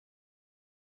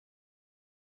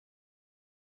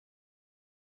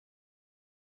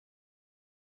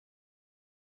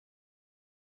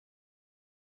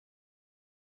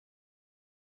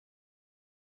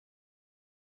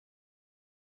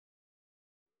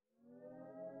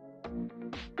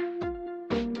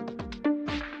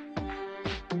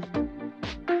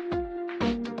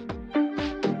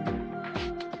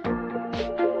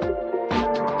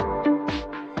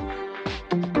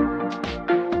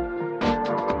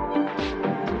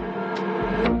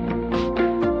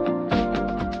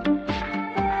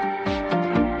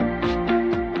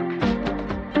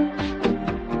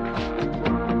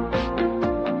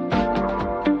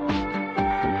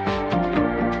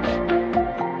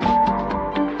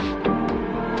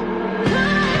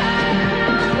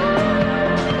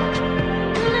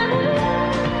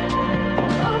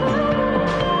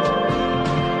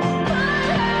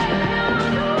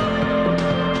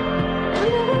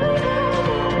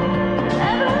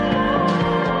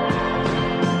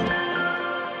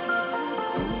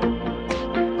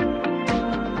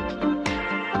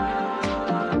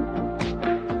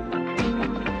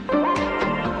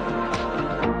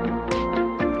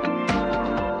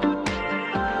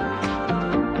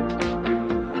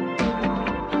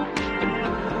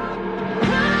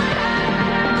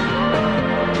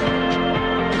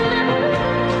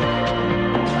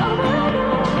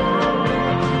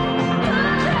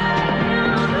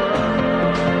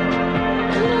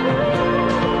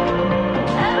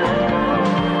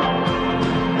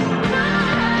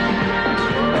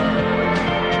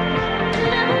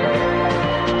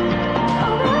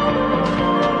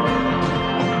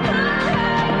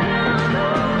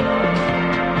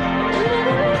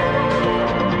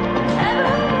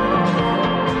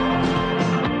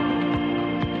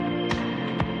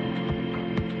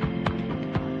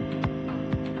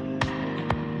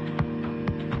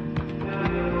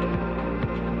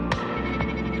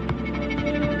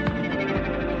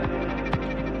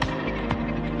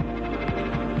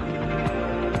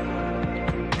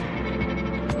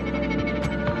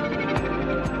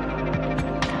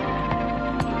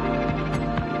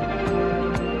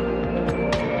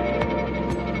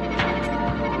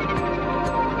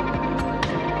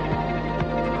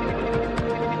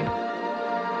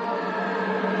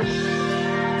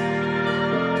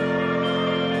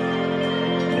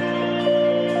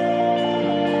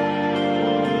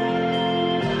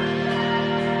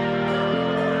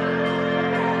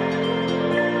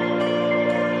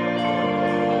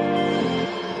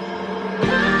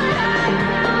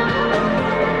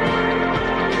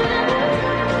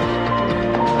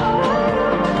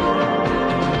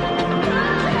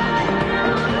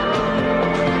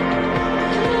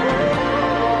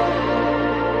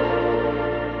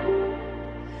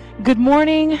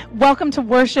morning. Welcome to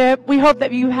worship. We hope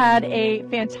that you had a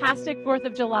fantastic 4th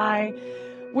of July.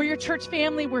 We're your church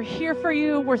family. We're here for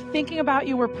you. We're thinking about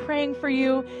you. We're praying for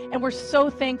you. And we're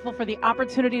so thankful for the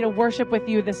opportunity to worship with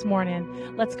you this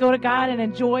morning. Let's go to God and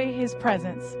enjoy His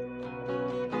presence.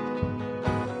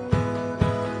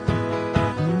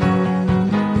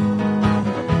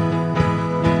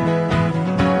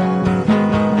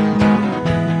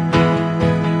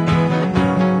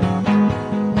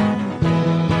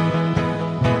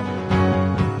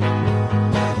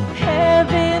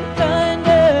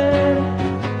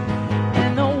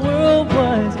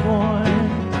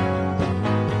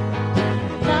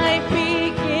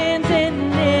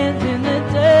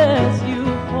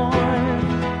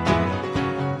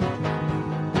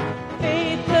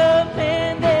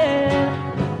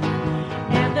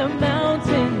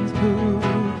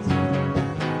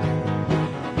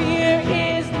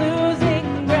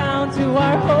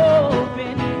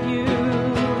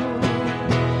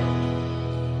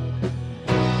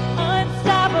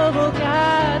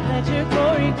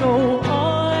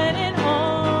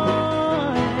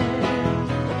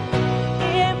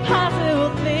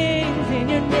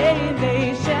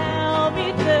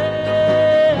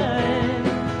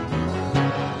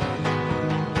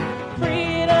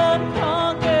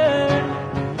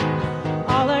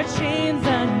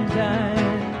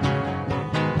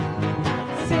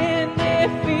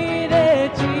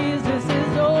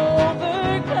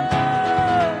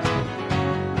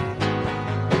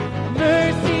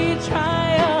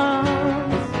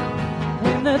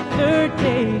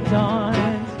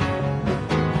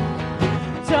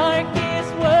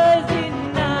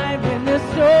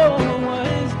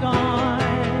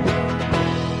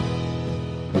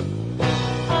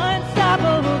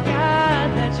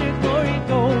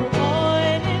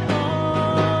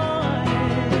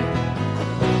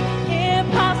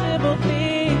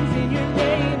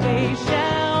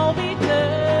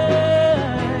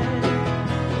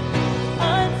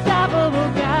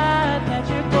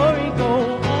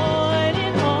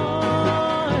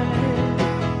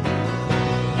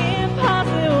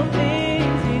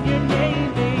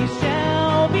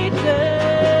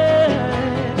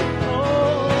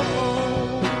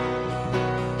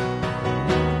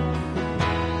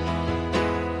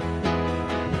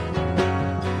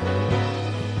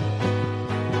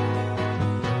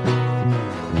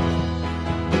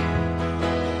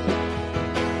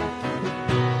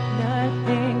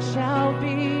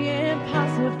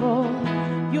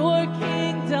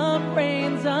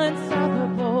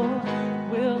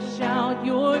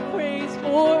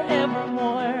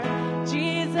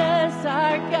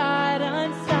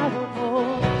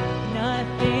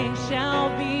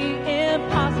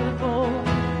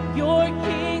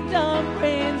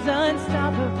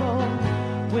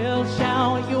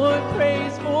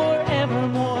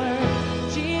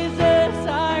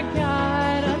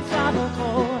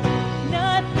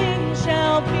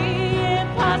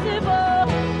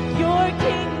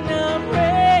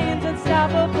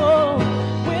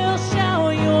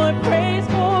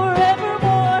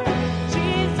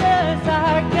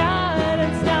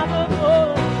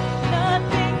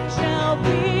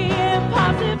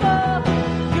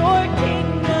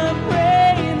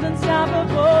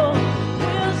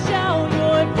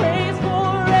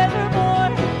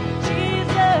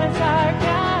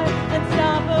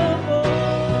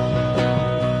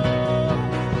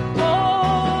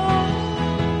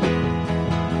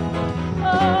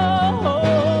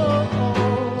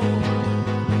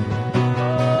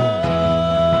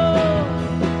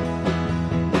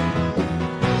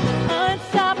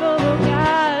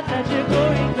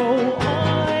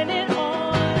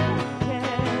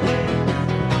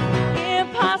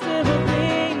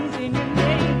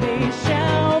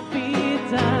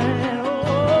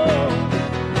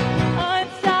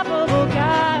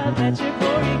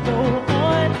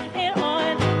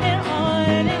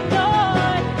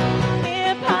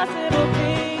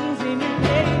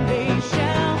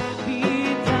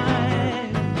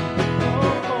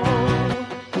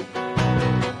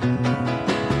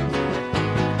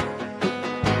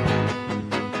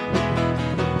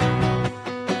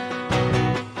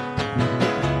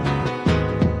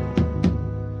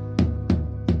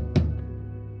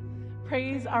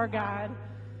 Our God.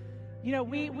 You know,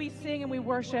 we sing and we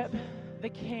worship the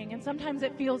King, and sometimes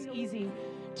it feels easy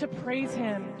to praise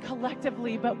Him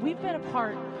collectively, but we've been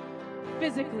apart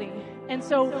physically, and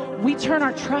so we turn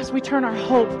our trust, we turn our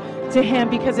hope to Him,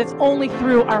 because it's only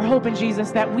through our hope in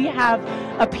Jesus that we have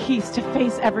a peace to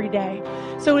face every day.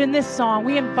 So in this song,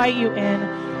 we invite you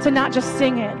in to not just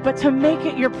sing it, but to make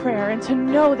it your prayer and to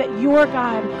know that your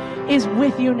God is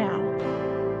with you now.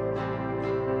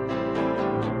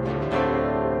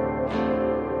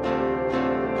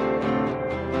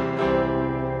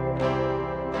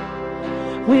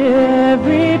 with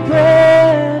every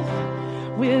breath,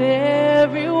 with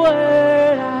every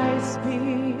word I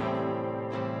speak,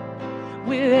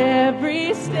 with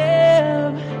every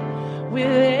step, with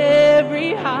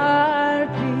every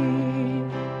heartbeat.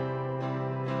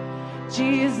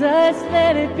 Jesus,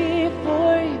 let it be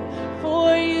for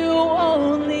you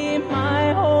only,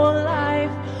 my whole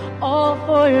life, all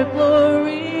for your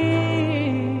glory.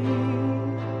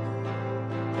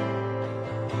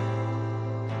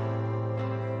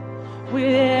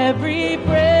 With every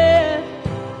breath,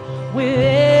 with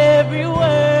every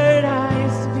word I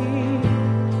speak,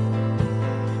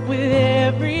 with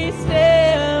every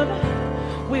step,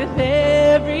 with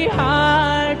every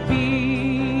heartbeat.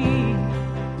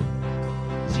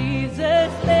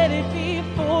 Jesus, let it be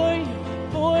for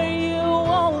you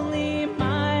only,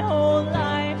 my whole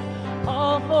life,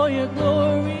 all for your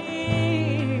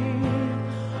glory,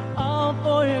 all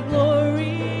for your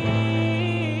glory.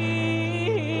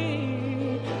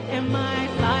 And my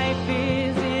life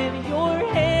is in your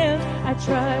hands. I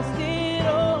trust it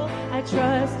all, I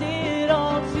trust it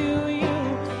all to you.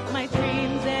 My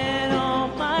dreams and all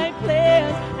my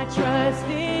plans, I trust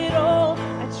it all,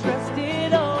 I trust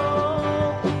it all.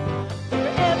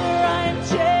 Forever I'm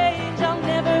changed, I'll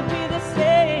never be the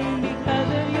same because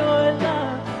of your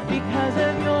love, because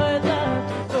of your love.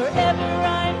 Forever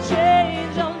I'm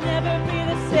changed, I'll never be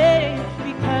the same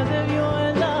because of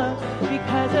your love,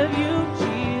 because of you,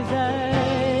 Jesus.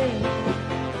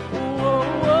 Whoa,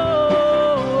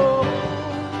 whoa,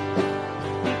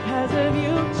 because of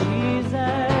you,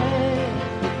 Jesus.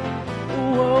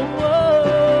 Whoa,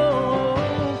 whoa,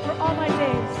 for all my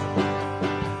days,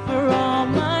 for all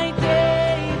my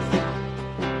days,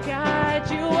 God,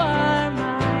 you are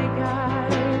my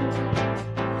God.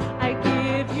 I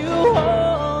give you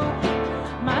all,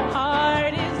 my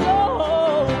heart is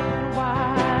open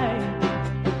wide.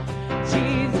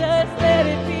 Jesus, let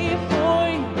it be for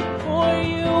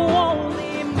you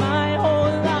only, my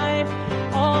whole life,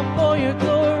 all for your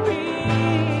glory,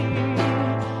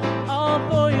 all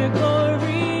for your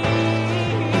glory.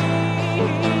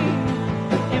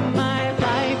 And my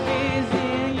life is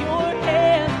in your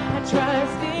hands. I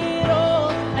trust it all,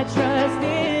 I trust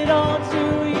it all to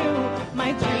you.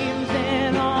 My dreams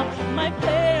and all my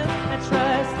plans, I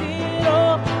trust it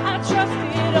all, I trust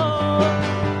it all.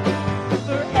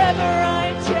 Forever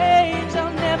I'm changed,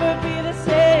 I'll never be the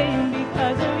same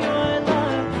because of your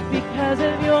love, because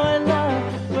of your love.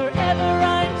 Forever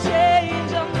I'm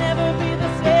changed, I'll never be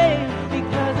the same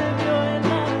because of your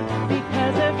love,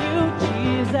 because of you,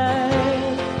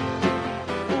 Jesus.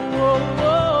 Whoa,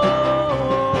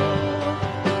 whoa,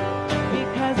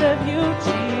 because of you,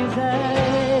 Jesus.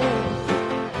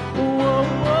 Whoa,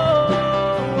 whoa,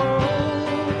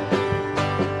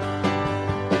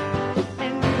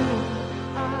 and you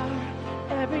are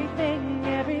everything,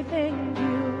 everything.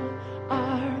 You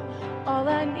are all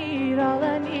I need, all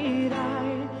I need.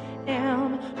 I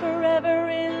am forever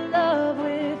in love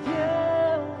with you,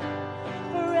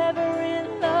 forever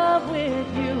in love with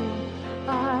you.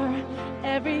 Are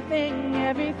everything,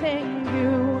 everything.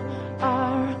 You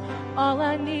are all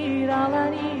I need, all I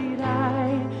need. I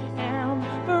am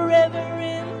forever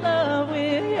in love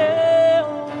with you,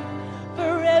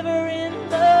 forever in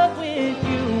love with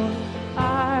you.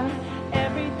 Are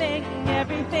everything,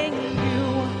 everything.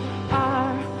 You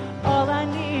are all I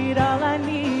need, all I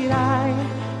need. I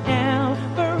am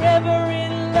forever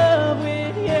in love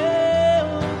with you,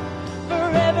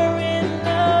 forever in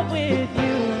love with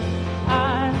you.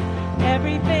 Are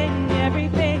everything,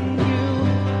 everything. You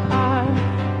are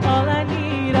all I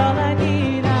need, all I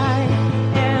need. I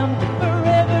am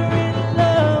forever in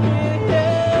love with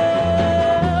you.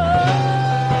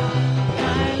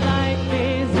 My life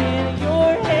is in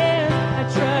your hands. I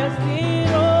trust it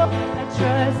all, I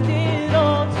trust it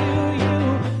all to you.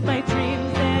 My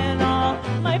dreams and all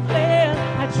my plans,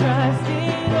 I trust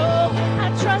it all, I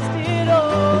trust it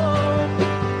all.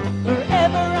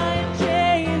 Forever I'm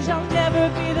changed, I'll never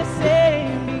be the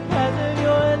same because of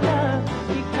your love,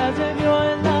 because of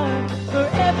your love.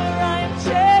 Forever I'm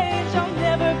changed, I'll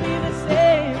never be the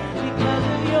same because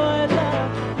of your love,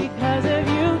 because of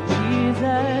you,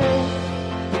 Jesus.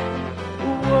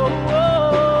 Whoa,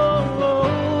 whoa, whoa,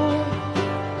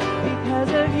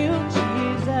 because of you,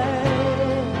 Jesus.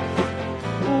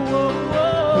 Whoa,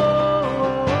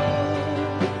 whoa,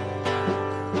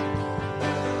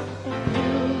 and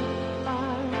you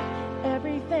are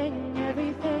everything,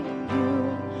 everything. You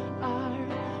are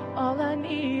all I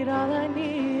need, all I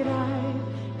need. I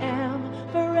am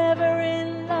forever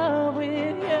in love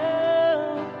with you,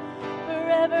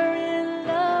 forever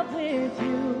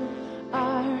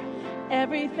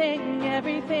everything,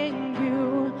 everything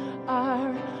you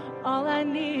are all I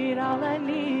need, all I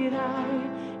need. I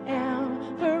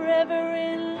am forever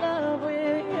in love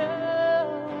with you.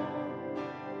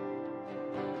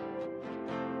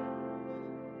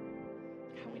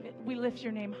 We lift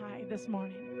your name high this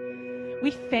morning.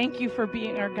 We thank you for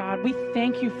being our God. We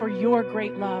thank you for your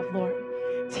great love, Lord.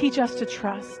 Teach us to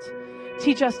trust.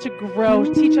 Teach us to grow.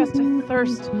 Teach us to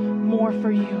thirst more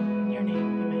for you. In your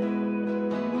name, amen.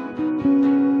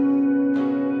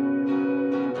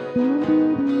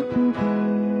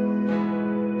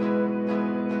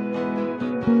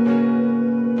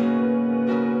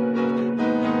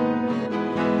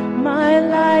 My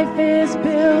life is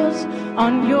built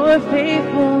on your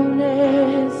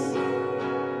faithfulness.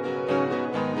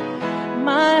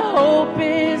 My hope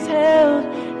is held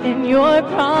in your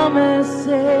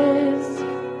promises.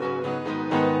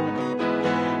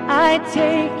 I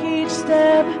take each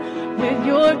step with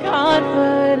your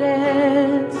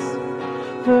confidence,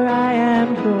 for I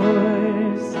am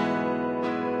yours.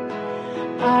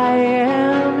 I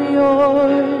am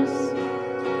yours.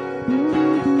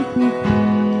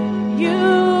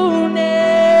 You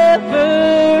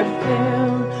never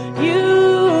fail. You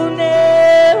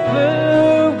never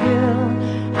will.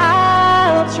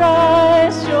 I'll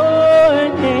trust your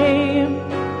name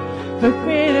for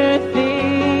greater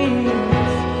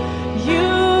things. You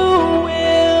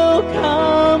will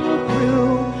come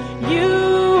through. You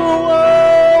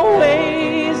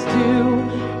always do.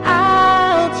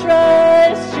 I'll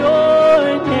trust your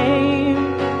name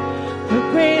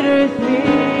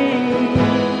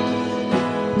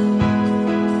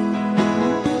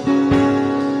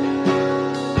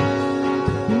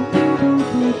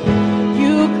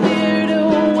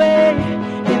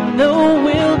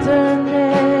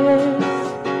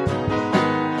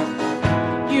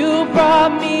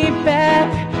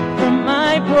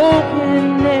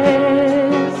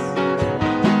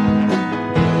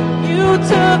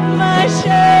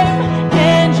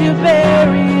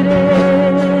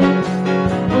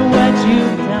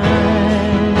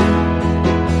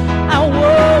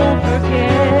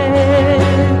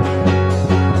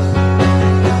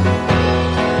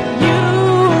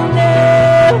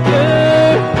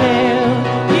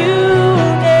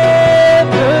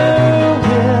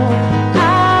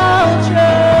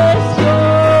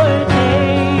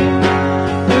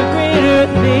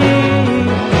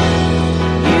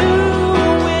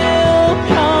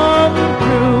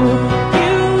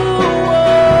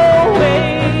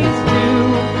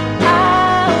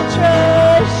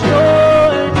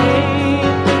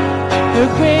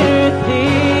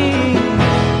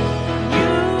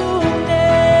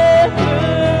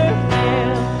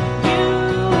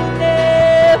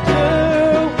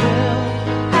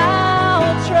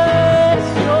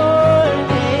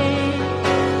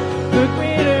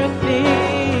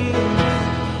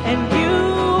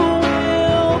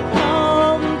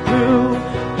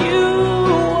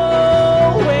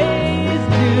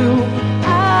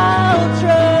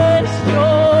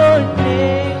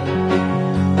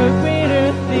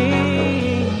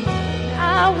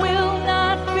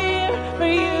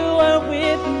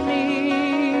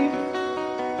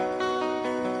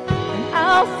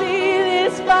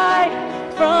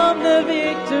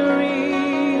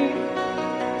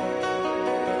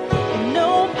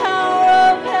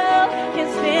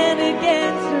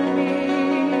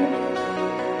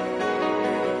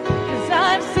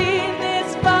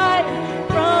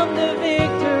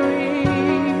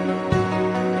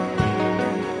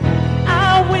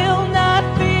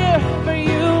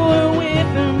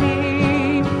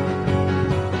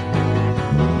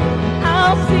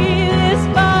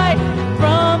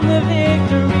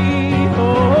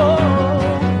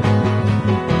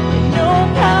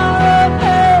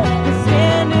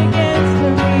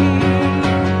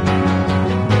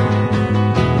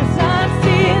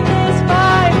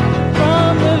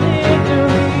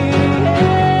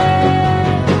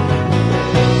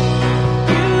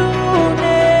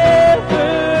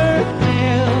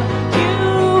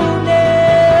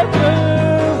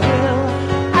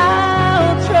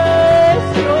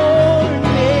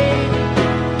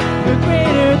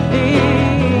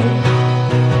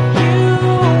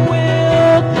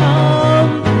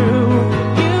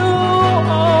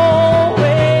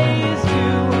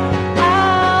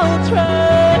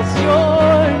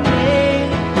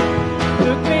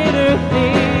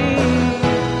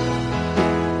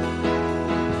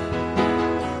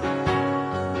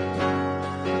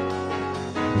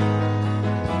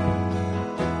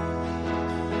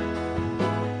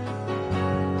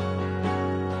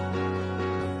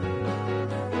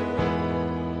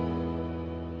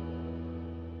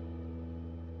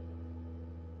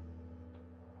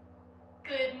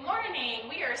Good morning.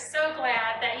 We are so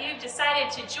glad that you've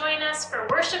decided to join us for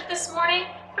worship this morning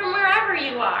from wherever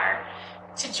you are,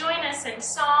 to join us in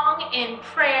song, in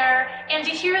prayer, and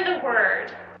to hear the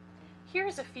word.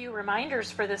 Here's a few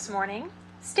reminders for this morning.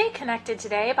 Stay connected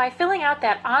today by filling out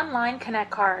that online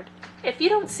Connect card. If you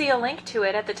don't see a link to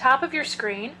it at the top of your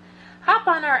screen, hop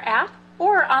on our app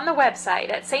or on the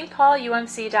website at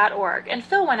stpaulumc.org and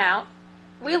fill one out.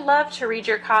 We love to read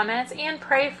your comments and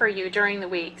pray for you during the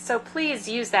week, so please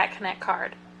use that Connect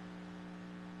card.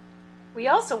 We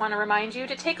also want to remind you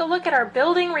to take a look at our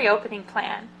building reopening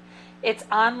plan. It's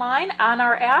online on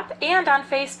our app and on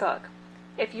Facebook.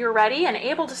 If you're ready and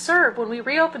able to serve when we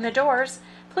reopen the doors,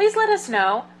 please let us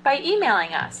know by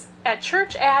emailing us at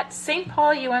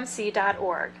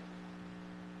church@stpaulumc.org.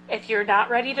 If you're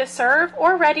not ready to serve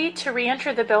or ready to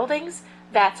re-enter the buildings,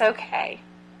 that's okay.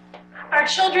 Our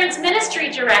children's ministry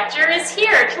director is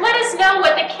here to let us know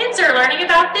what the kids are learning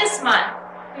about this month.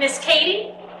 Miss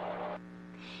Katie?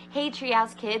 Hey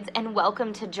Treehouse kids, and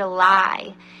welcome to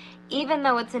July. Even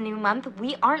though it's a new month,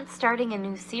 we aren't starting a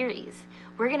new series.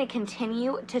 We're going to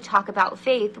continue to talk about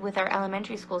faith with our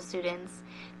elementary school students.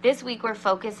 This week we're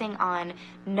focusing on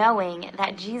knowing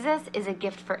that Jesus is a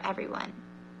gift for everyone.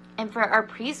 And for our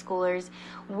preschoolers,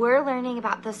 we're learning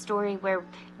about the story where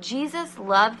Jesus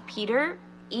loved Peter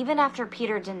even after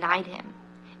Peter denied him.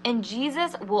 And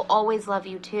Jesus will always love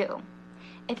you too.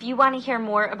 If you want to hear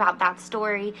more about that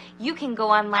story, you can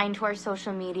go online to our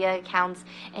social media accounts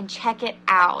and check it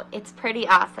out. It's pretty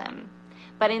awesome.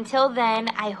 But until then,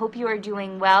 I hope you are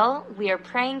doing well. We are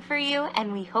praying for you,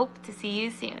 and we hope to see you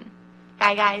soon.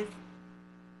 Bye, guys.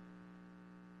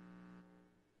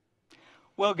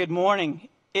 Well, good morning.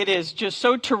 It is just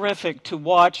so terrific to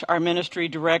watch our ministry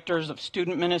directors of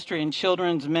student ministry and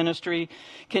children's ministry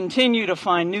continue to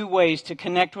find new ways to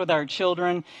connect with our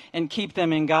children and keep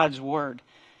them in God's Word.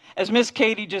 As Miss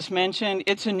Katie just mentioned,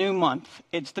 it's a new month.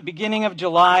 It's the beginning of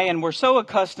July, and we're so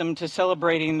accustomed to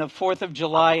celebrating the 4th of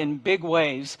July in big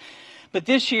ways. But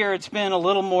this year it's been a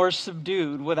little more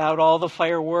subdued without all the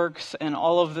fireworks and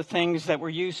all of the things that we're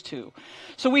used to.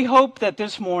 So we hope that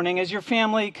this morning, as your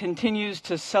family continues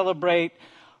to celebrate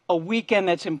a weekend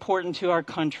that's important to our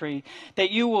country, that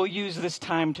you will use this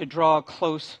time to draw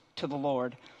close to the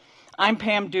Lord. I'm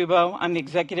Pam Dubo. I'm the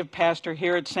executive pastor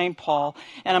here at St. Paul,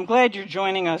 and I'm glad you're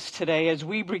joining us today as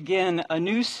we begin a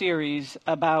new series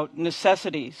about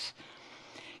necessities.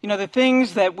 You know, the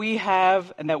things that we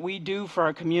have and that we do for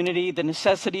our community, the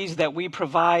necessities that we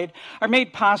provide, are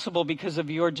made possible because of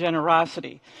your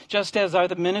generosity, just as are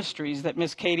the ministries that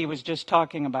Miss Katie was just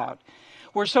talking about.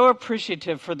 We're so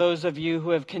appreciative for those of you who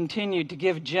have continued to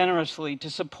give generously to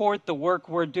support the work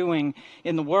we're doing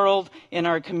in the world, in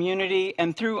our community,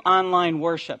 and through online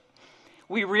worship.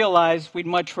 We realize we'd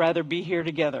much rather be here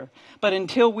together, but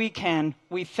until we can,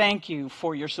 we thank you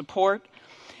for your support,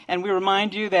 and we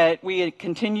remind you that we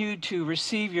continue to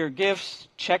receive your gifts,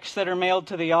 checks that are mailed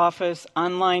to the office,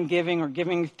 online giving, or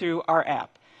giving through our app.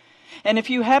 And if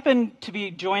you happen to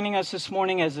be joining us this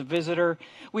morning as a visitor,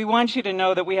 we want you to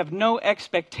know that we have no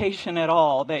expectation at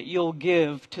all that you'll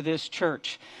give to this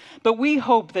church. But we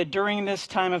hope that during this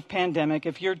time of pandemic,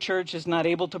 if your church is not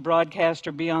able to broadcast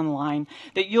or be online,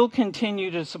 that you'll continue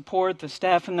to support the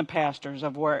staff and the pastors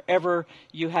of wherever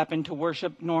you happen to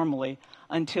worship normally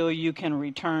until you can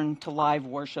return to live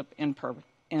worship in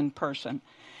person.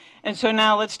 And so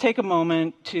now let's take a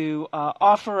moment to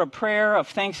offer a prayer of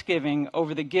thanksgiving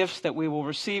over the gifts that we will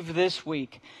receive this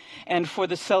week and for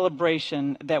the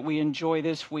celebration that we enjoy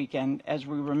this weekend as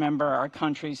we remember our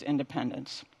country's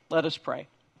independence. Let us pray.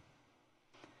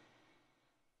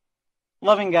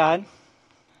 Loving God,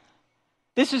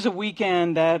 this is a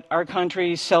weekend that our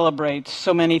country celebrates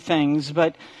so many things,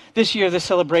 but this year the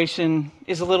celebration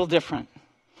is a little different.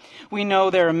 We know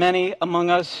there are many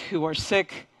among us who are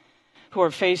sick, who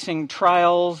are facing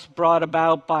trials brought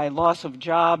about by loss of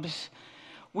jobs.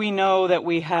 We know that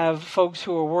we have folks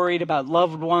who are worried about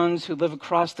loved ones who live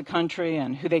across the country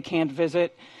and who they can't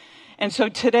visit. And so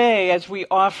today, as we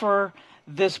offer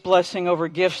this blessing over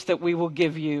gifts that we will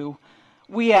give you,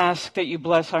 we ask that you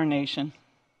bless our nation,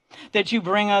 that you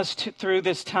bring us through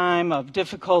this time of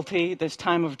difficulty, this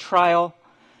time of trial.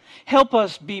 Help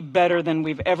us be better than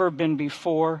we've ever been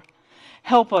before.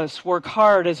 Help us work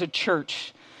hard as a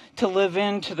church to live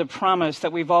into the promise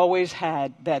that we've always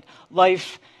had, that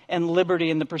life and liberty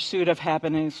and the pursuit of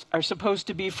happiness are supposed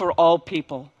to be for all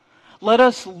people. Let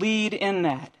us lead in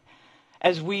that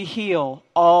as we heal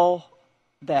all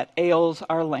that ails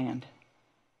our land.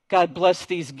 God, bless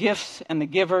these gifts and the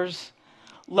givers.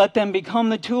 Let them become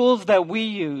the tools that we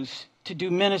use to do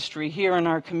ministry here in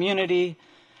our community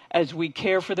as we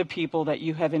care for the people that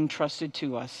you have entrusted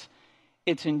to us.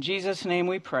 It's in Jesus' name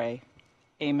we pray.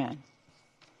 Amen.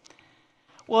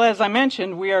 Well, as I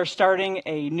mentioned, we are starting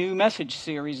a new message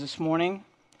series this morning,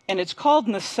 and it's called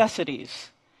Necessities.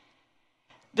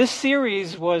 This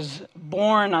series was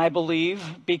born, I believe,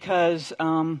 because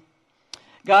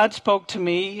God spoke to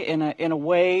me in a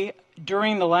way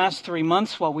during the last 3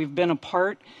 months while we've been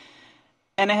apart,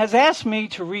 and it has asked me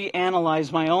to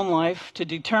reanalyze my own life to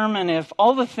determine if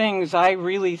all the things I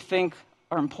really think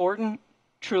are important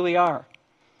truly are.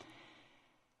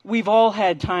 We've all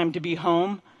had time to be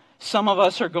home. Some of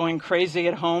us are going crazy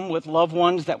at home with loved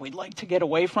ones that we'd like to get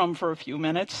away from for a few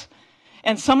minutes.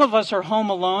 And some of us are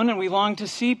home alone and we long to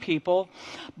see people.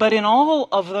 But in all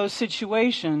of those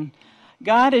situations,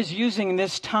 God is using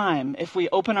this time, if we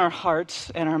open our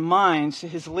hearts and our minds to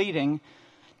His leading,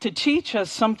 to teach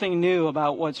us something new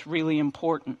about what's really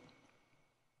important.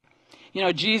 You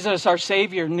know, Jesus, our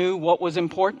Savior, knew what was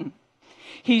important.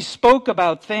 He spoke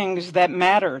about things that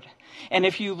mattered. And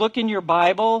if you look in your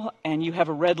Bible and you have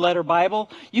a red letter Bible,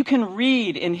 you can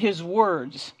read in His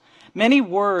words many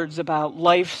words about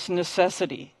life's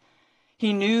necessity.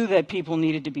 He knew that people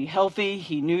needed to be healthy.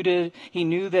 He knew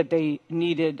that they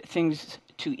needed things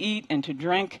to eat and to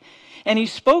drink. And He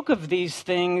spoke of these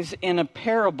things in a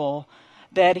parable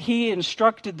that He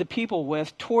instructed the people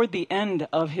with toward the end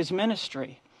of His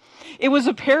ministry. It was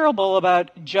a parable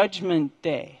about Judgment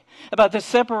Day, about the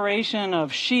separation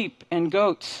of sheep and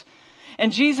goats.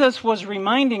 And Jesus was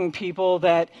reminding people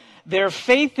that their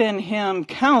faith in Him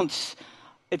counts.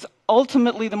 It's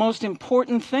ultimately the most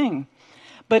important thing.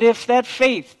 But if that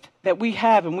faith that we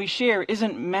have and we share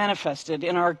isn't manifested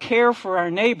in our care for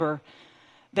our neighbor,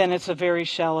 then it's a very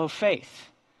shallow faith.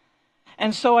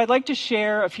 And so I'd like to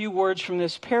share a few words from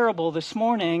this parable this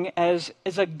morning as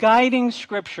a guiding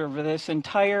scripture for this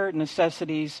entire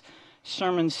Necessities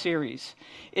sermon series.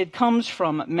 It comes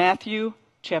from Matthew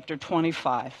chapter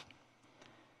 25.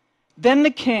 Then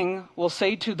the king will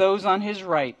say to those on his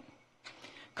right,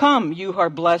 "Come, you who are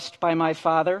blessed by my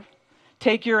Father,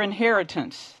 take your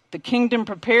inheritance, the kingdom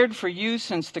prepared for you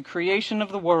since the creation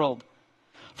of the world.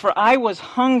 For I was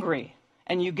hungry,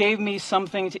 and you gave me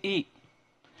something to eat.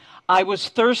 I was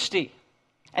thirsty,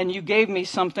 and you gave me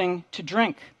something to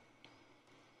drink.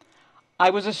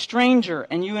 I was a stranger,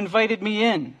 and you invited me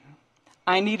in.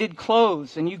 I needed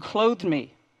clothes, and you clothed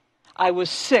me. I was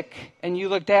sick, and you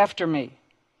looked after me.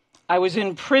 I was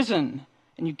in prison,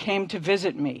 and you came to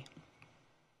visit me."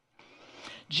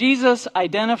 Jesus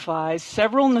identifies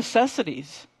several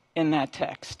necessities in that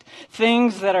text,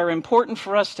 things that are important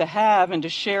for us to have and to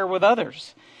share with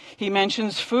others. He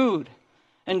mentions food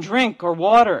and drink or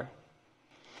water.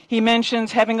 He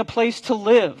mentions having a place to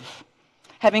live,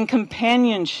 having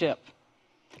companionship,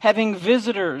 having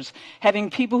visitors, having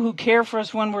people who care for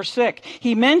us when we're sick.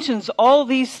 He mentions all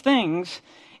these things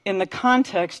in the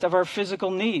context of our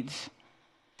physical needs.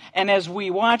 And as we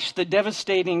watch the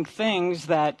devastating things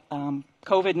that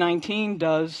COVID-19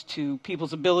 does to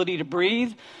people's ability to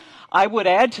breathe, I would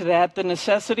add to that the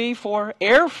necessity for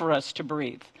air for us to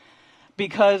breathe.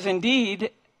 Because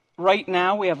indeed, right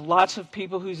now we have lots of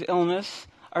people whose illness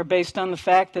are based on the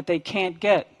fact that they can't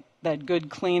get that good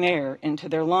clean air into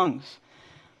their lungs.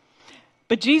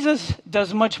 But Jesus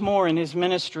does much more in His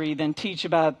ministry than teach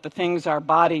about the things our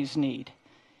bodies need.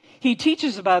 He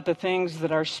teaches about the things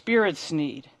that our spirits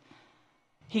need.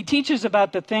 He teaches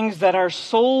about the things that our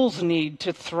souls need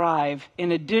to thrive,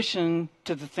 in addition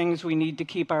to the things we need to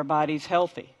keep our bodies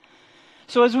healthy.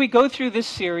 So as we go through this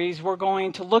series, we're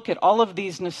going to look at all of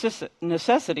these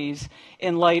necessities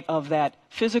in light of that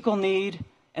physical need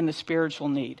and the spiritual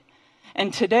need.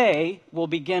 And today, we'll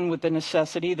begin with the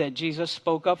necessity that Jesus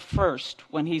spoke up first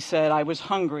when He said, "I was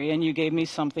hungry and you gave me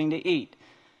something to eat."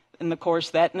 And of course,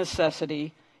 that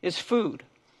necessity is food.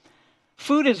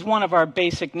 Food is one of our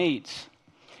basic needs.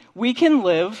 We can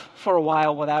live for a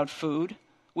while without food,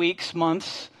 weeks,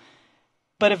 months,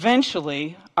 but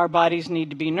eventually our bodies need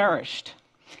to be nourished.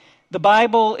 The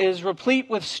Bible is replete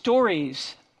with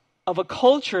stories of a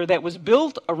culture that was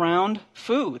built around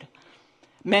food.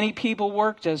 Many people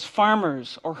worked as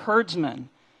farmers or herdsmen.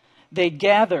 They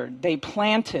gathered, they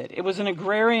planted. It was an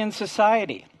agrarian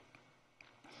society.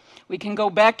 We can go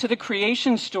back to the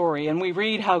creation story and we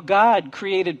read how God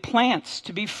created plants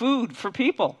to be food for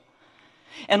people.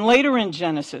 And later in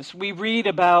Genesis, we read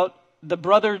about the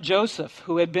brother Joseph,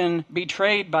 who had been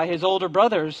betrayed by his older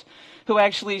brothers, who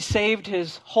actually saved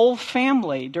his whole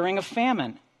family during a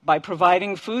famine by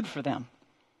providing food for them.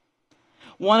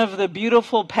 One of the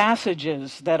beautiful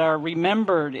passages that are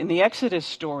remembered in the Exodus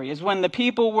story is when the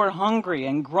people were hungry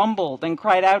and grumbled and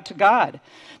cried out to God,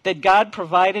 that God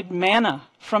provided manna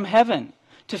from heaven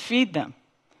to feed them.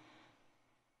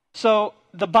 So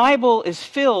the Bible is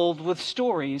filled with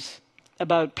stories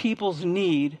about people's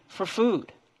need for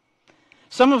food.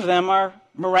 Some of them are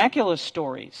miraculous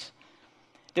stories.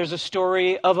 There's a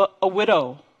story of a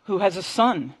widow who has a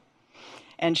son,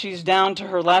 and she's down to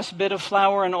her last bit of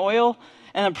flour and oil,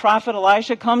 and the prophet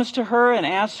Elisha comes to her and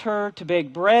asks her to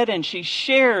bake bread, and she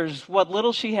shares what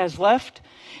little she has left,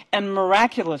 and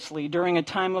miraculously, during a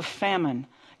time of famine,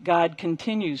 God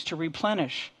continues to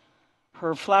replenish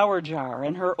her flour jar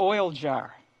and her oil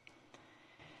jar.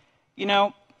 You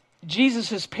know,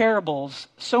 Jesus' parables,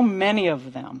 so many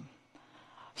of them,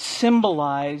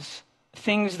 symbolize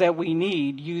things that we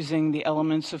need using the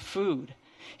elements of food.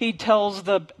 He tells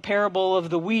the parable of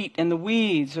the wheat and the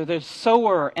weeds, or the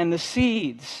sower and the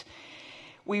seeds.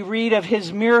 We read of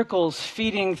his miracles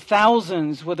feeding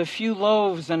thousands with a few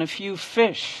loaves and a few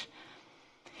fish.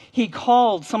 He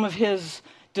called some of his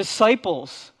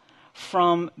disciples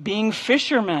from being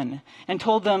fishermen and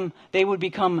told them they would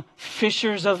become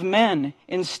fishers of men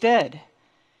instead.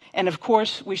 And of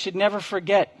course, we should never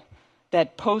forget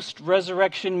that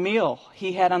post-resurrection meal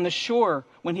he had on the shore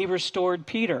when he restored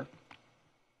Peter.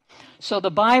 So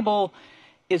the Bible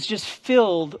is just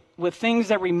filled with things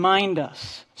that remind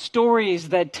us, stories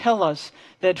that tell us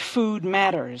that food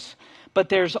matters, but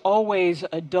there's always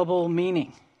a double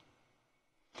meaning.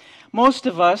 Most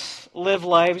of us live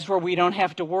lives where we don't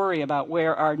have to worry about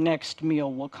where our next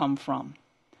meal will come from.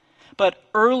 But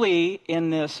early in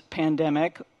this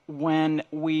pandemic, when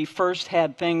we first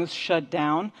had things shut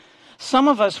down, some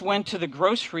of us went to the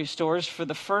grocery stores for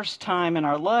the first time in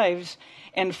our lives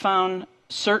and found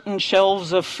certain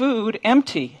shelves of food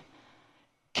empty.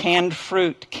 Canned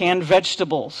fruit, canned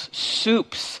vegetables,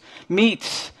 soups,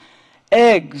 meats,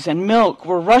 eggs, and milk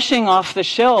were rushing off the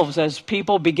shelves as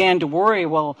people began to worry,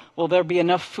 well, will there be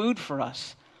enough food for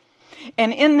us?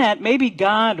 And in that, maybe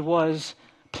God was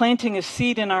planting a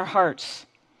seed in our hearts.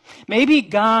 Maybe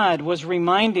God was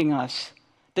reminding us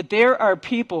that there are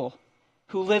people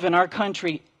who live in our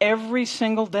country every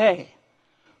single day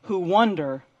who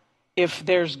wonder if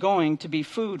there's going to be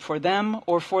food for them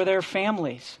or for their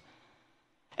families.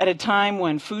 At a time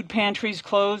when food pantries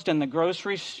closed and the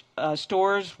grocery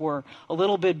stores were a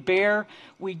little bit bare,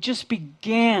 we just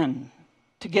began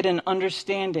to get an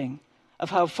understanding of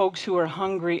how folks who are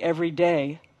hungry every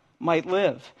day might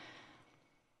live.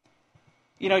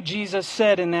 You know, Jesus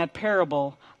said in that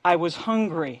parable, "I was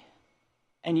hungry,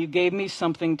 and you gave me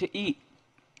something to eat."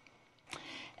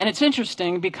 And it's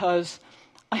interesting because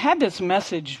I had this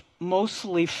message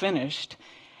mostly finished,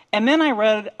 and then I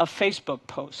read a Facebook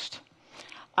post.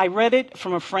 I read it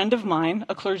from a friend of mine,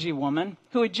 a clergywoman,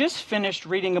 who had just finished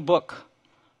reading a book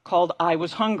called I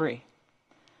Was Hungry.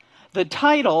 The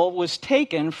title was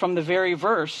taken from the very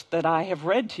verse that I have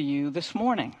read to you this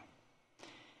morning.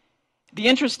 The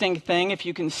interesting thing, if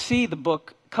you can see the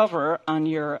book cover on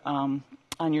your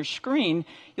screen,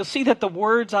 you'll see that the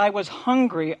words "I was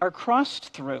hungry" are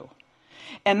crossed through.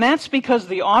 And that's because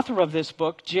the author of this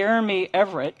book, Jeremy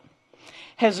Everett,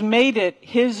 has made it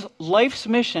his life's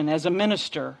mission as a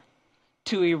minister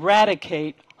to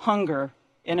eradicate hunger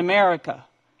in America.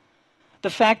 The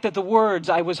fact that the words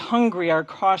 "I was hungry" are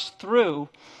crossed through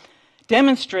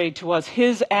demonstrate to us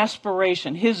his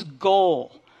aspiration, his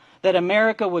goal, that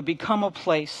America would become a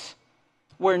place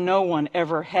where no one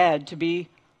ever had to be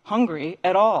hungry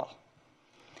at all.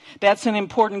 That's an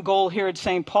important goal here at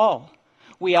St. Paul.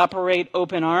 We operate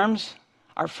Open Arms,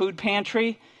 our food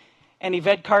pantry, and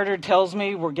Yvette Carter tells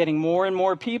me we're getting more and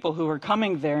more people who are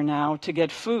coming there now to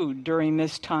get food during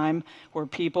this time where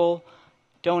people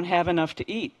don't have enough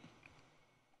to eat.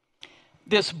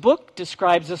 This book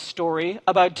describes a story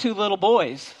about two little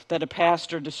boys that a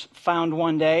pastor found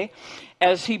one day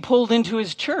as he pulled into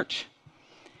his church.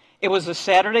 It was a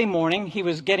Saturday morning. He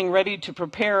was getting ready to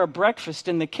prepare a breakfast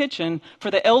in the kitchen for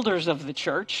the elders of the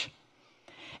church.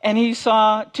 And he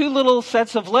saw two little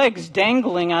sets of legs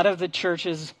dangling out of the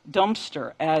church's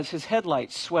dumpster as his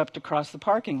headlights swept across the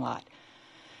parking lot.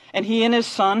 And he and his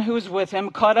son, who was with him,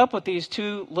 caught up with these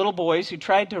two little boys who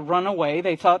tried to run away.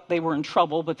 They thought they were in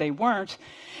trouble, but they weren't.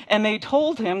 And they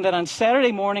told him that on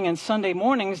Saturday morning and Sunday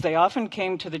mornings, they often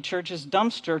came to the church's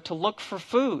dumpster to look for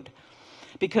food,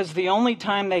 because the only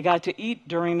time they got to eat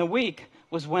during the week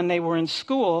was when they were in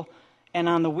school, and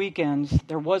on the weekends,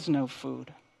 there was no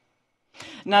food.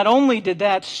 Not only did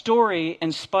that story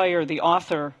inspire the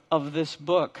author of this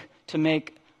book to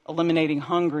make eliminating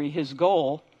hunger his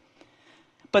goal,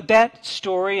 but that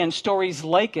story and stories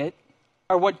like it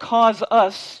are what cause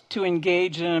us to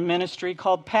engage in a ministry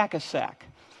called Pack-a-Sack,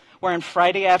 where on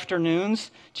Friday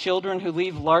afternoons, children who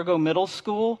leave Largo Middle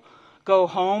School go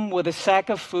home with a sack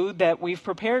of food that we've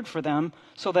prepared for them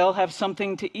so they'll have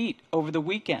something to eat over the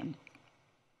weekend.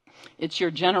 It's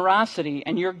your generosity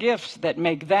and your gifts that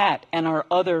make that and our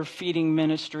other feeding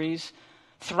ministries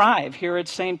thrive here at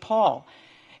St. Paul.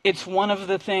 It's one of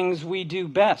the things we do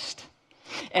best.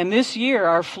 And this year,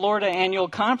 our Florida Annual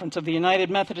Conference of the United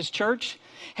Methodist Church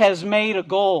has made a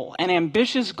goal, an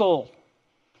ambitious goal,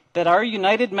 that our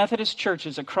United Methodist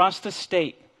churches across the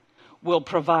state will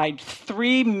provide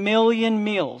 3 million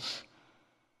meals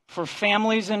for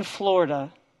families in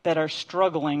Florida that are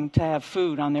struggling to have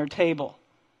food on their table.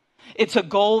 It's a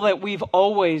goal that we've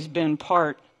always been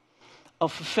part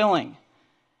of fulfilling.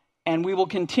 And we will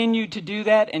continue to do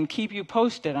that and keep you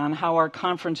posted on how our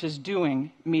conference is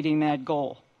doing meeting that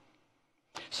goal.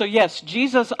 So yes,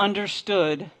 Jesus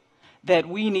understood that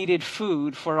we needed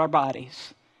food for our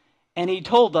bodies. And he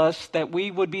told us that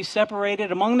we would be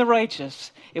separated among the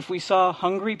righteous if we saw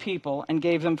hungry people and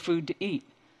gave them food to eat.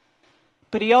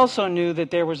 But he also knew that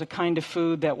there was a kind of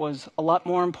food that was a lot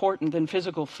more important than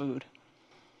physical food.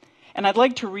 And I'd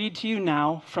like to read to you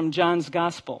now from John's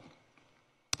Gospel.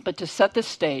 But to set the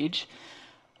stage,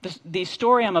 the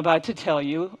story I'm about to tell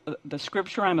you, the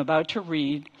scripture I'm about to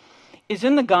read, is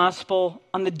in the Gospel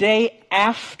on the day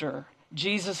after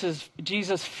Jesus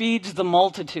feeds the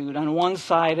multitude on one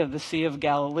side of the Sea of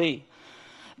Galilee.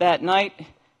 That night,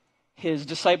 his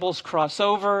disciples cross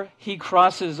over, he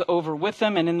crosses over with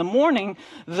them, and in the morning,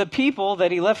 the people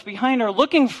that he left behind are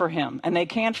looking for him, and they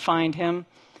can't find him,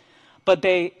 but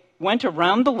they went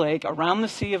around the lake, around the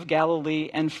Sea of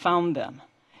Galilee, and found them.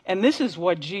 And this is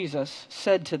what Jesus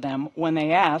said to them when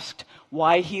they asked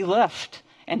why he left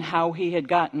and how he had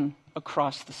gotten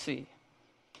across the sea.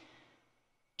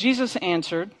 Jesus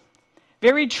answered,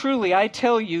 "Very truly, I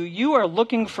tell you, you are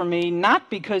looking for me not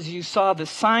because you saw the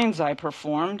signs I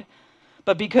performed,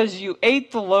 but because you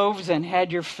ate the loaves and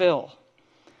had your fill.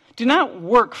 Do not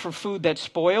work for food that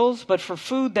spoils, but for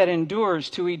food that endures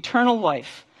to eternal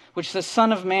life, which the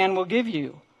Son of Man will give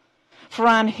you. For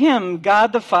on him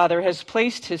God the Father has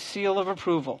placed his seal of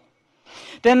approval."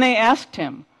 Then they asked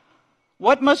him,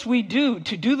 "What must we do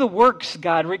to do the works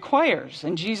God requires?"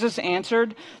 And Jesus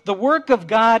answered, "The work of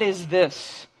God is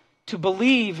this, to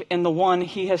believe in the one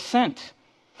he has sent."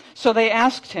 So they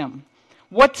asked him,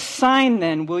 "What sign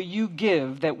then will you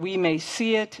give that we may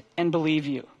see it and believe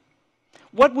you?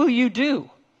 What will you do?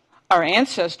 Our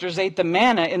ancestors ate the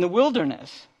manna in the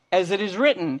wilderness. As it is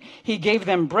written, he gave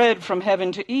them bread from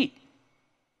heaven to eat."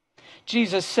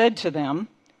 Jesus said to them,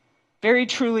 "Very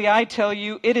truly I tell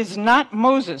you, it is not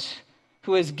Moses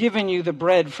who has given you the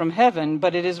bread from heaven,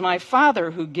 but it is my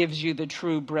Father who gives you the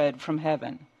true bread from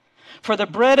heaven. For the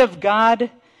bread of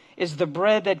God is the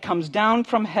bread that comes down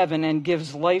from heaven and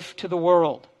gives life to the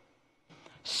world."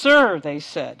 "Sir," they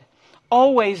said,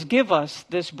 "always give us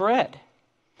this bread."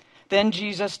 Then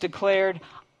Jesus declared,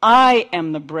 "I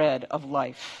am the bread of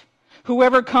life.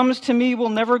 Whoever comes to me will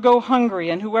never go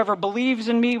hungry, and whoever believes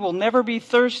in me will never be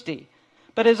thirsty.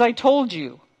 But as I told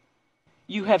you,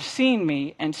 you have seen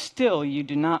me, and still you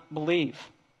do not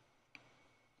believe."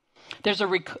 There's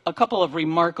a couple of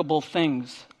remarkable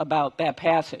things about that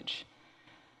passage.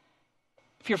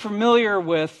 If you're familiar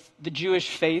with the Jewish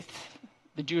faith,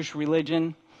 the Jewish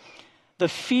religion, the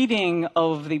feeding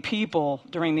of the people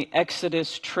during the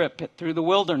Exodus trip through the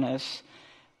wilderness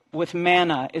with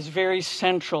manna is very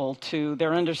central to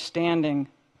their understanding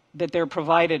that they're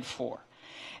provided for.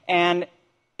 And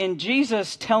in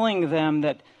Jesus telling them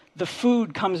that the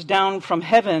food comes down from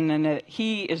heaven and that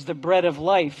he is the bread of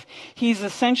life, he's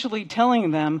essentially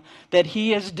telling them that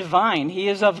he is divine, he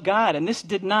is of God, and this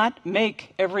did not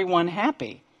make everyone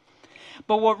happy.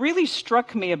 But what really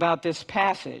struck me about this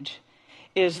passage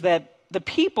is that the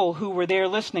people who were there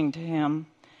listening to him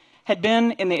had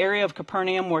been in the area of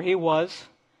Capernaum where he was.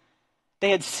 They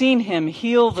had seen him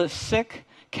heal the sick,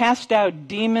 cast out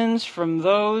demons from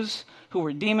those who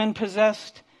were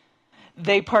demon-possessed.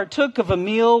 They partook of a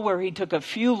meal where he took a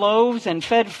few loaves and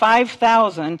fed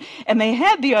 5,000, and they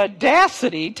had the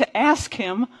audacity to ask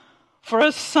him for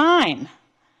a sign.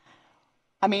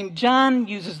 I mean, John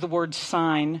uses the word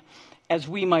sign as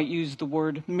we might use the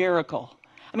word miracle.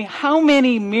 I mean, how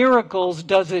many miracles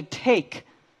does it take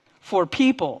for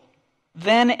people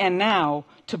then and now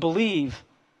to believe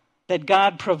that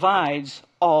God provides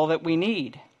all that we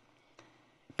need?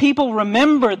 People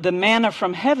remembered the manna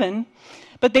from heaven,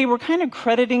 but they were kind of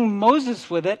crediting Moses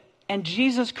with it, and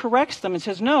Jesus corrects them and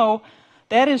says, no,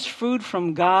 that is food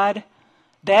from God,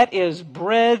 that is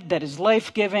bread, that is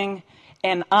life-giving,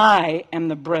 and I am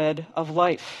the bread of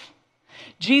life.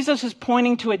 Jesus is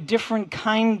pointing to a different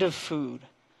kind of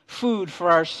food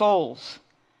for our souls.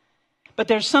 But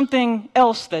there's something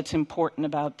else that's important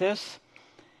about this.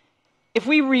 If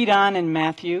we read on in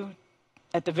Matthew,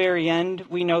 at the very end,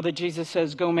 we know that Jesus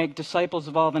says, "Go make disciples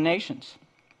of all the nations."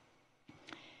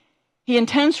 He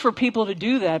intends for people to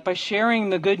do that by sharing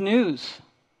the good news,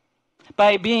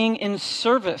 by being in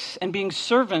service and being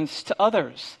servants to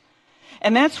others.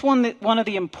 And that's one of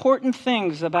the important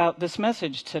things about this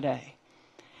message today.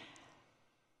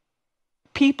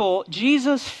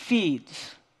 Jesus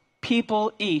feeds,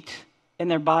 people eat, and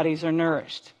their bodies are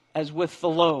nourished, as with the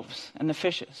loaves and the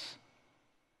fishes.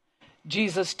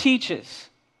 Jesus teaches,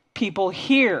 people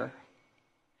hear,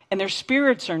 and their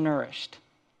spirits are nourished.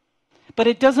 But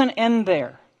it doesn't end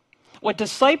there. What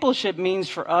discipleship means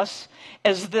for us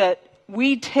is that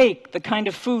we take the kind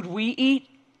of food we eat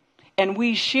and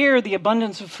we share the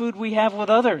abundance of food we have with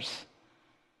others.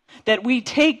 That we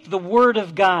take the Word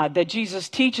of God that Jesus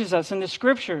teaches us in the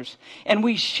Scriptures and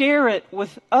we share it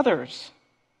with others.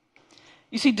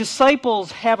 You see,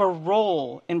 disciples have a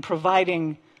role in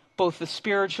providing both the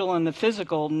spiritual and the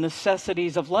physical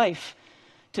necessities of life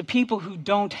to people who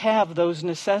don't have those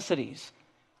necessities,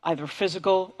 either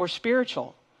physical or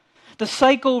spiritual. The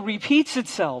cycle repeats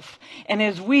itself, and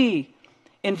as we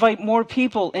invite more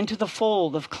people into the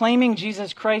fold of claiming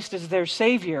Jesus Christ as their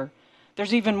Savior,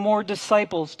 there's even more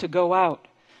disciples to go out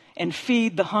and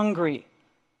feed the hungry,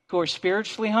 who are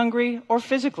spiritually hungry or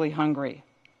physically hungry.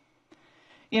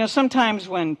 You know, sometimes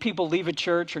when people leave a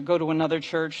church or go to another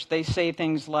church, they say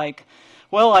things like,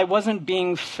 "Well, I wasn't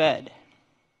being fed."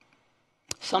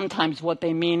 Sometimes what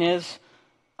they mean is,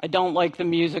 "I don't like the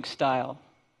music style."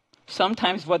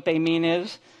 Sometimes what they mean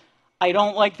is, "I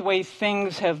don't like the way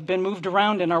things have been moved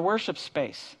around in our worship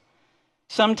space."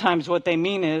 Sometimes what they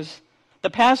mean is, "The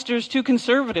pastor's too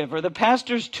conservative," or "The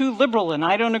pastor's too liberal and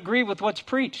I don't agree with what's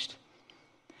preached."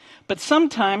 But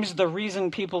sometimes the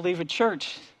reason people leave a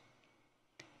church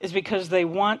is because they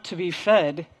want to be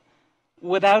fed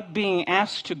without being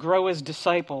asked to grow as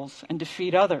disciples and to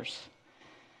feed others.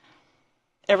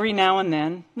 Every now and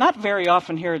then, not very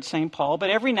often here at St. Paul,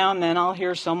 but every now and then I'll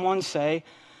hear someone say,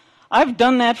 "I've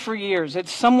done that for years.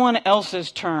 It's someone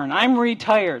else's turn. I'm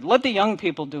retired. Let the young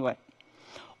people do it."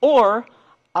 Or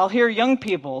I'll hear young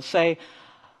people say,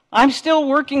 "I'm still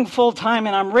working full time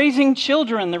and I'm raising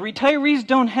children. The retirees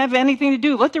don't have anything to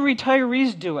do. Let the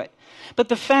retirees do it." But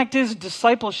the fact is,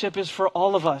 discipleship is for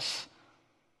all of us.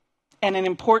 And an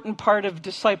important part of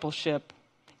discipleship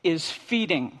is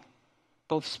feeding,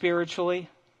 both spiritually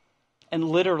and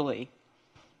literally,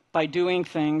 by doing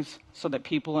things so that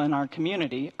people in our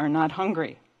community are not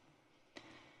hungry.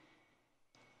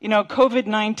 You know,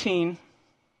 COVID-19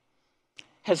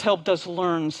 has helped us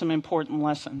learn some important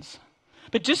lessons.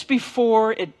 But just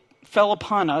before it fell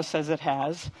upon us, as it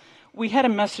has, we had a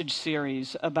message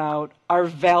series about our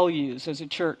values as a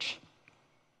church.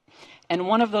 And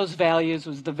one of those values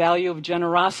was the value of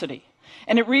generosity.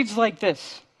 And it reads like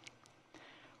this: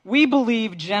 "We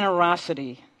believe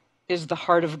generosity is the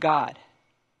heart of God.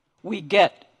 We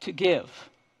get to give."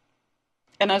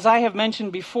 And as I have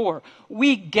mentioned before,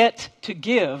 "we get to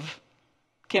give"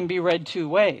 can be read two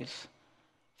ways.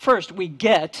 First,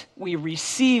 we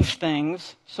receive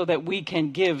things so that we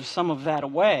can give some of that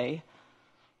away.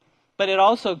 But it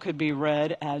also could be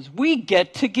read as, we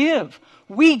get to give.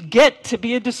 We get to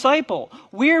be a disciple.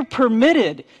 We're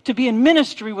permitted to be in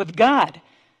ministry with God.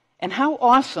 And how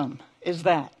awesome is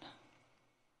that?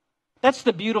 That's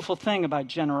the beautiful thing about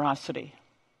generosity.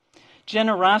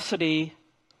 Generosity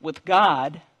with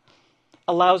God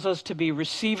allows us to be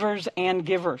receivers and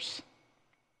givers.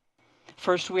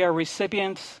 First, we are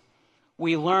recipients.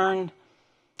 We learn.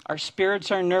 Our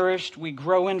spirits are nourished. We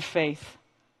grow in faith.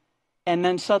 And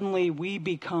then suddenly we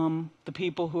become the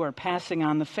people who are passing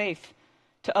on the faith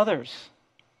to others.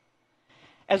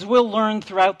 As we'll learn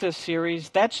throughout this series,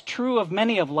 that's true of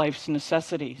many of life's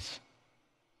necessities.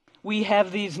 We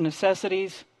have these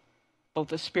necessities, both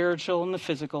the spiritual and the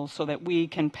physical, so that we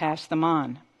can pass them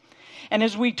on. And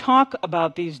as we talk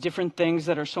about these different things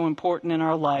that are so important in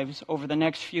our lives over the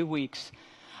next few weeks,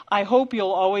 I hope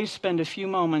you'll always spend a few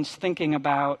moments thinking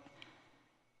about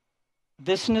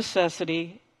this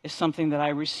necessity is something that I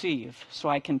receive so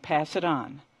I can pass it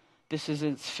on. This is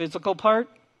its physical part,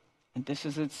 and this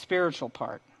is its spiritual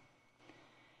part.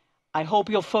 I hope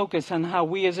you'll focus on how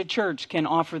we as a church can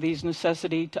offer these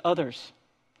necessities to others.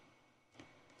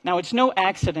 Now, it's no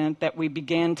accident that we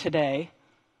began today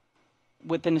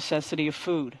with the necessity of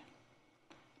food,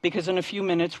 because in a few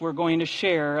minutes we're going to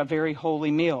share a very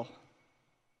holy meal.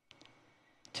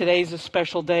 Today's a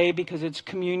special day because it's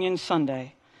Communion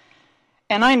Sunday.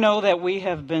 And I know that we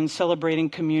have been celebrating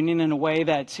communion in a way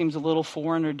that seems a little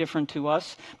foreign or different to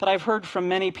us, but I've heard from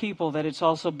many people that it's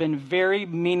also been very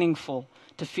meaningful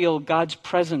to feel God's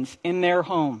presence in their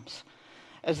homes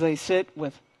as they sit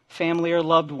with family or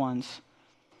loved ones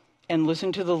and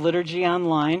listen to the liturgy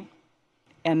online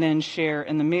and then share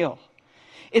in the meal.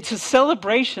 It's a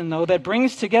celebration, though, that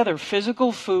brings together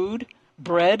physical food,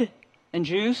 bread and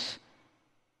juice,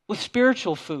 with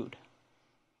spiritual food.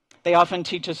 They often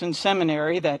teach us in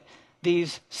seminary that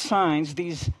these signs,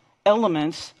 these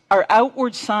elements, are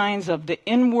outward signs of the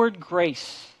inward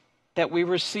grace that we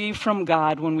receive from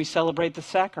God when we celebrate the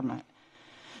sacrament.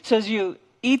 So as you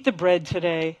eat the bread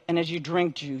today and as you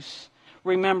drink juice,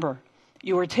 remember,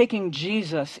 you are taking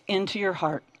Jesus into your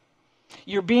heart.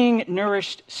 You're being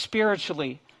nourished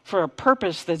spiritually for a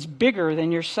purpose that's bigger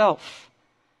than yourself.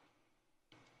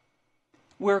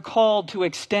 We're called to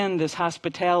extend this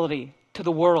hospitality to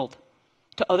the world,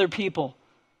 to other people.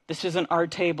 This isn't our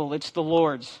table, it's the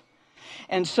Lord's.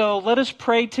 And so let us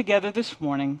pray together this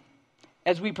morning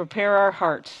as we prepare our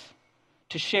hearts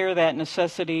to share that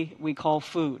necessity we call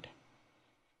food,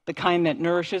 the kind that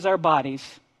nourishes our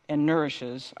bodies and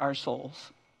nourishes our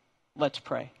souls. Let's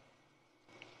pray.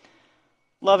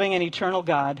 Loving and eternal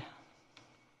God,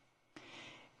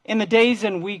 in the days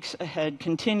and weeks ahead,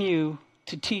 continue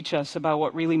to teach us about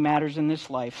what really matters in this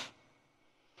life.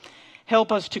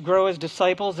 Help us to grow as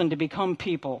disciples and to become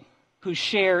people who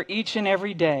share each and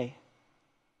every day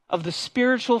of the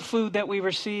spiritual food that we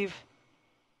receive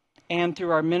and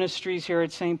through our ministries here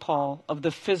at St. Paul of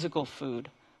the physical food,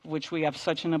 of which we have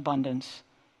such an abundance.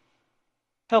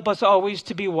 Help us always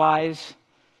to be wise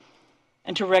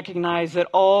and to recognize that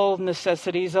all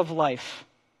necessities of life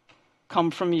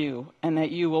come from you and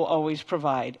that you will always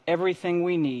provide everything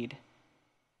we need.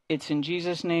 It's in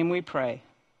Jesus' name we pray.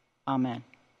 Amen.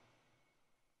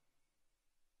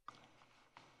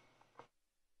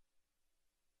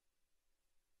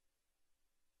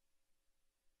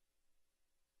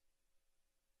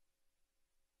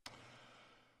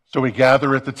 So we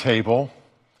gather at the table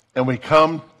and we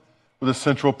come with a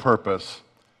central purpose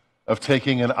of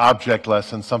taking an object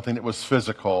lesson, something that was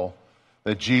physical,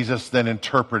 that Jesus then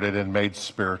interpreted and made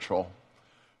spiritual.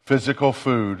 Physical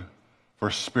food for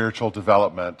spiritual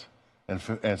development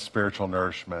and spiritual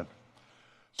nourishment.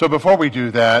 So before we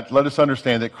do that, let us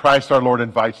understand that Christ our Lord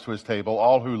invites to his table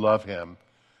all who love him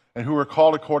and who are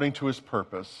called according to his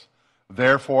purpose.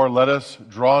 Therefore, let us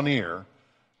draw near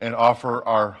and offer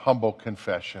our humble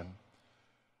confession.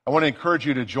 I want to encourage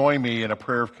you to join me in a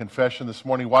prayer of confession this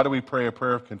morning. Why do we pray a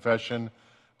prayer of confession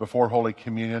before Holy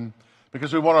Communion?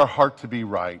 Because we want our heart to be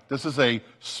right. This is a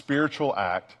spiritual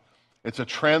act. It's a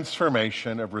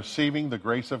transformation of receiving the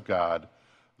grace of God,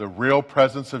 the real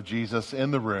presence of Jesus in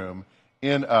the room,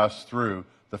 in us through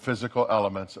the physical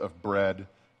elements of bread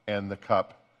and the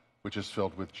cup, which is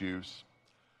filled with juice.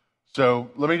 So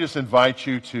let me just invite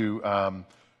you to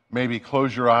maybe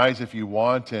close your eyes if you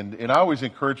want. And I always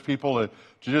encourage people to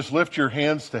just lift your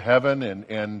hands to heaven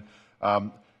and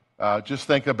just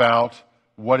think about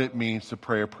what it means to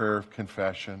pray a prayer of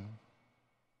confession,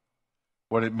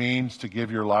 what it means to give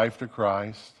your life to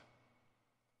Christ,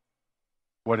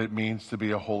 what it means to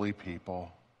be a holy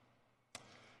people.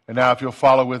 And now if you'll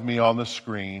follow with me on the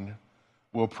screen,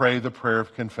 we'll pray the prayer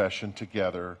of confession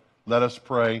together. Let us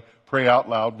pray. Pray out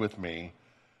loud with me.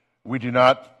 We do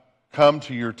not come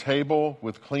to your table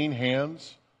with clean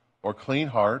hands or clean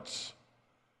hearts.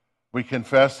 We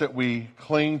confess that we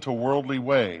cling to worldly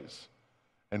ways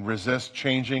and resist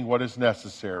changing what is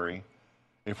necessary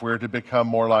if we're to become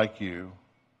more like you.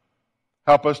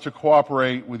 Help us to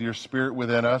cooperate with your Spirit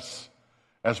within us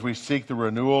as we seek the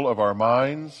renewal of our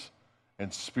minds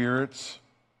and spirits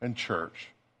and church.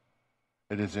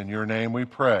 It is in your name we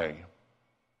pray.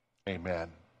 Amen.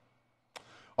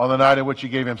 On the night in which he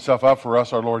gave himself up for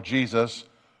us, our Lord Jesus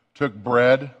took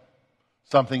bread,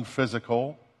 something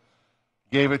physical,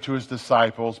 gave it to his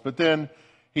disciples, but then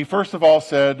he first of all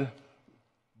said,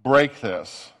 break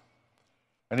this.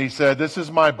 And he said, this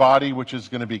is my body which is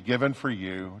going to be given for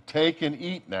you. Take and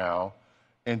eat now,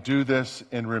 and do this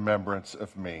in remembrance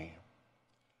of me.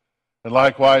 And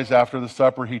likewise, after the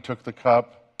supper, he took the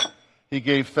cup. He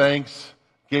gave thanks,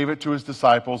 gave it to his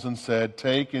disciples, and said,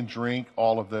 take and drink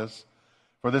all of this.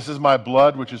 For this is my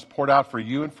blood which is poured out for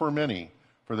you and for many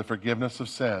for the forgiveness of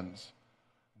sins.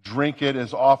 Drink it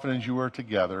as often as you are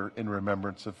together in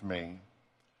remembrance of me.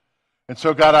 And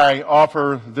so, God, I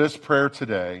offer this prayer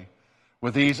today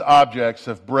with these objects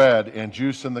of bread and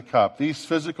juice in the cup, these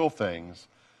physical things.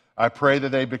 I pray that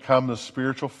they become the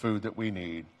spiritual food that we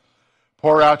need.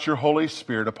 Pour out your Holy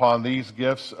Spirit upon these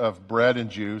gifts of bread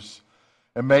and juice,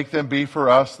 and make them be for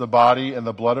us the body and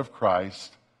the blood of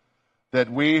Christ,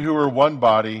 that we who are one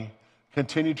body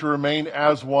continue to remain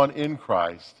as one in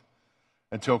Christ,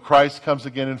 until Christ comes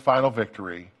again in final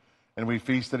victory, and we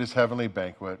feast at his heavenly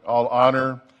banquet. All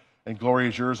honor and glory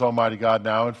is yours, Almighty God,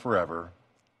 now and forever.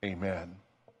 Amen.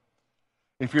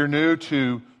 If you're new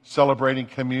to celebrating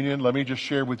communion, let me just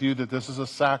share with you that this is a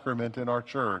sacrament in our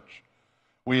church.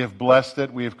 We have blessed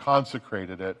it, we have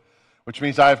consecrated it, which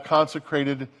means I have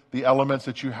consecrated the elements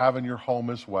that you have in your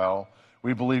home as well.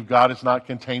 We believe God is not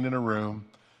contained in a room,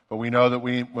 but we know that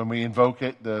when we invoke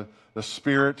it, the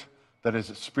Spirit, that is,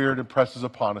 Spirit impresses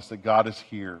upon us that God is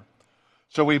here.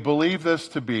 So we believe this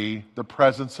to be the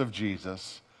presence of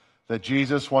Jesus, that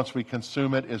Jesus, once we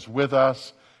consume it, is with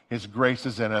us, his grace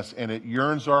is in us, and it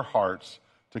yearns our hearts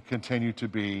to continue to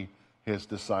be his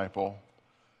disciple.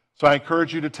 So I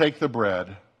encourage you to take the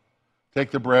bread. Take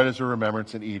the bread as a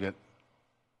remembrance and eat it.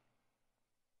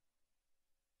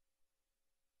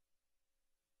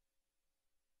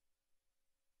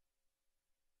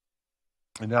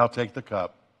 And now take the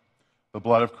cup, the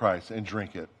blood of Christ, and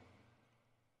drink it.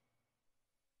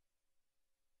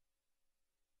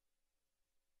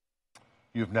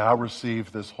 You have now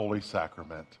received this holy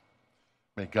sacrament.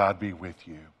 May God be with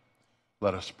you.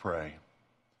 Let us pray.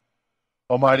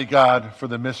 Almighty God, for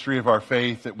the mystery of our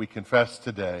faith that we confess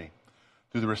today,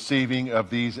 through the receiving of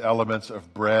these elements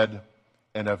of bread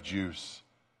and of juice,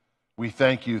 we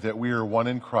thank you that we are one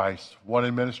in Christ, one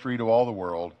in ministry to all the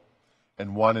world,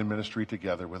 and one in ministry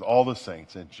together with all the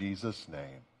saints. In Jesus'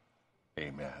 name,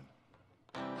 amen.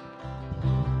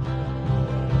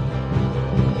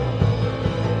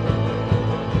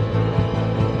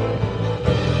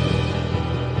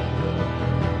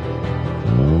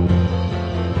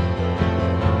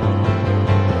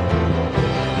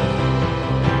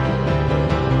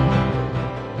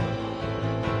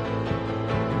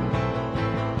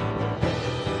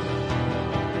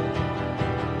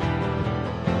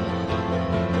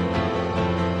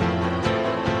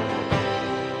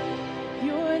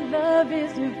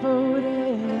 Is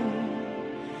devoted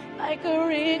like a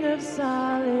ring of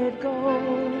solid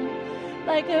gold,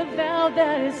 like a vow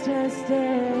that is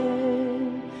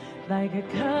tested, like a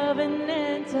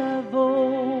covenant of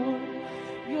old.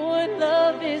 Your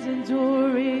love is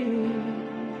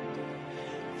enduring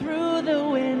through the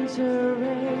winter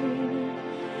rain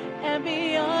and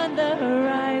beyond the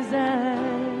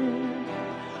horizon,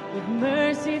 with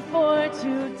mercy for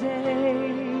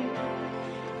today.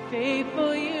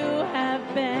 Faithful you have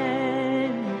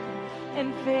been,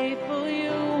 and faithful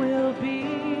you will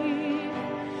be.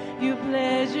 You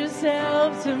pledge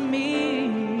yourself to me,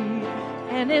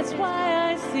 and it's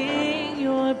why I sing.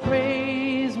 Your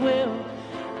praise will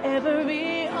ever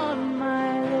be on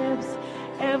my lips,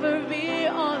 ever be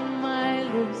on my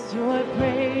lips. Your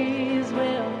praise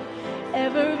will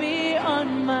ever be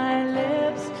on my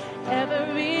lips,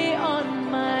 ever be on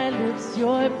my lips.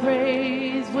 Your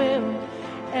praise will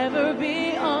ever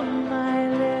be on my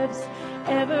lips,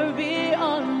 ever be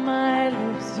on my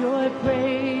lips. Your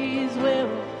praise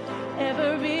will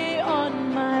ever be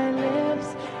on my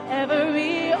lips, ever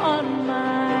be on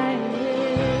my lips.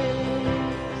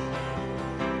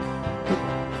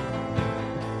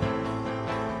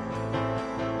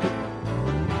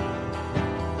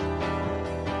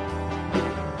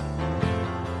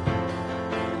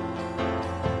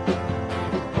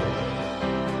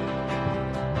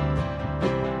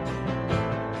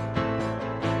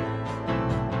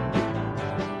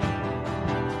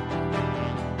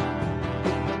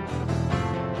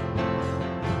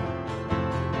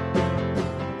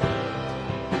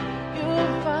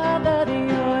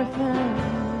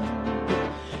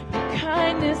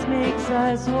 Makes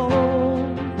us whole,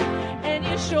 and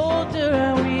you shoulder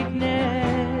our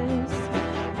weakness,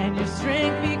 and your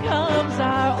strength becomes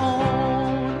our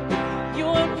own.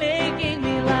 You're making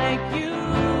me like you,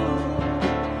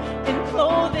 and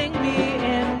clothing me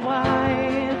in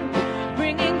white,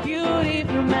 bringing beauty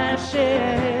from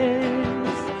ashes.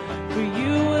 For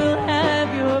you will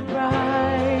have your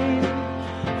bride,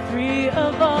 free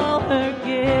of all her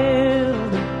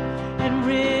guilt, and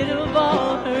rid of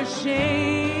all her shame,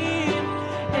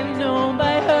 known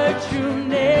by her true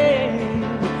name.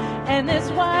 And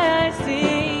that's why I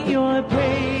sing. Your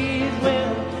praise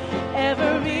will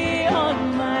ever be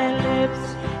on my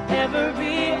lips, ever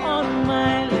be on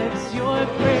my lips. Your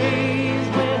praise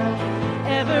will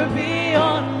ever be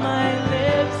on my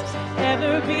lips,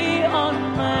 ever be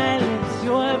on my lips.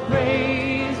 Your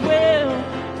praise will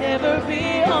ever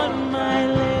be on my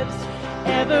lips,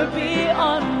 ever be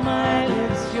on my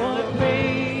lips. Your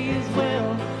praise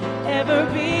will ever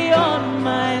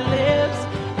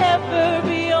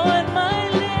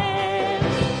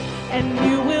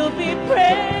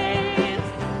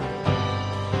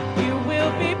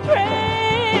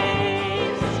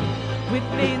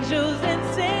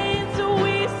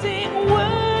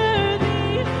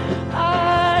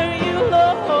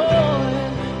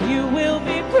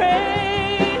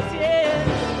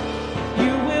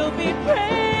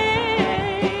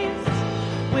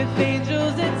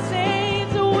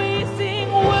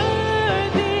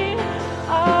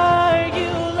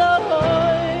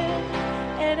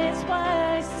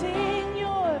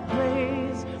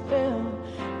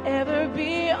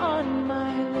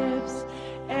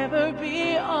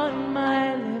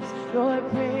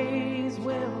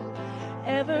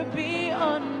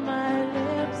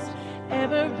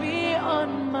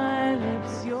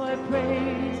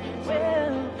praise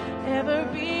will ever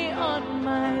be on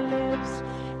my lips,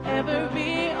 ever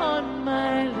be on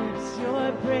my lips.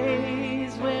 Your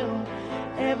praise will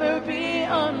ever be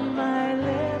on my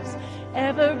lips,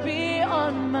 ever be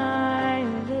on my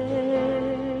lips.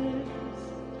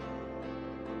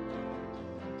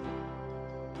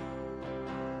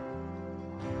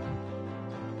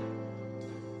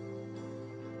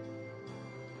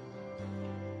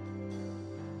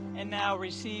 And now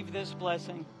receive this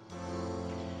blessing.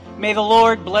 May the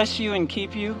Lord bless you and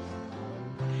keep you.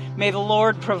 May the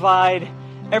Lord provide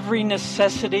every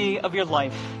necessity of your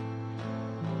life.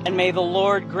 And may the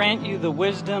Lord grant you the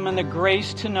wisdom and the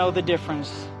grace to know the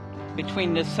difference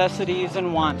between necessities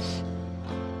and wants.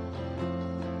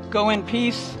 Go in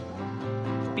peace.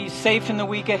 Be safe in the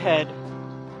week ahead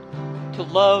to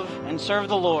love and serve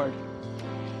the Lord.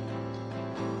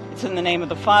 It's in the name of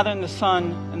the Father, and the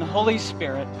Son, and the Holy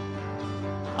Spirit.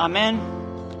 Amen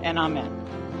and amen.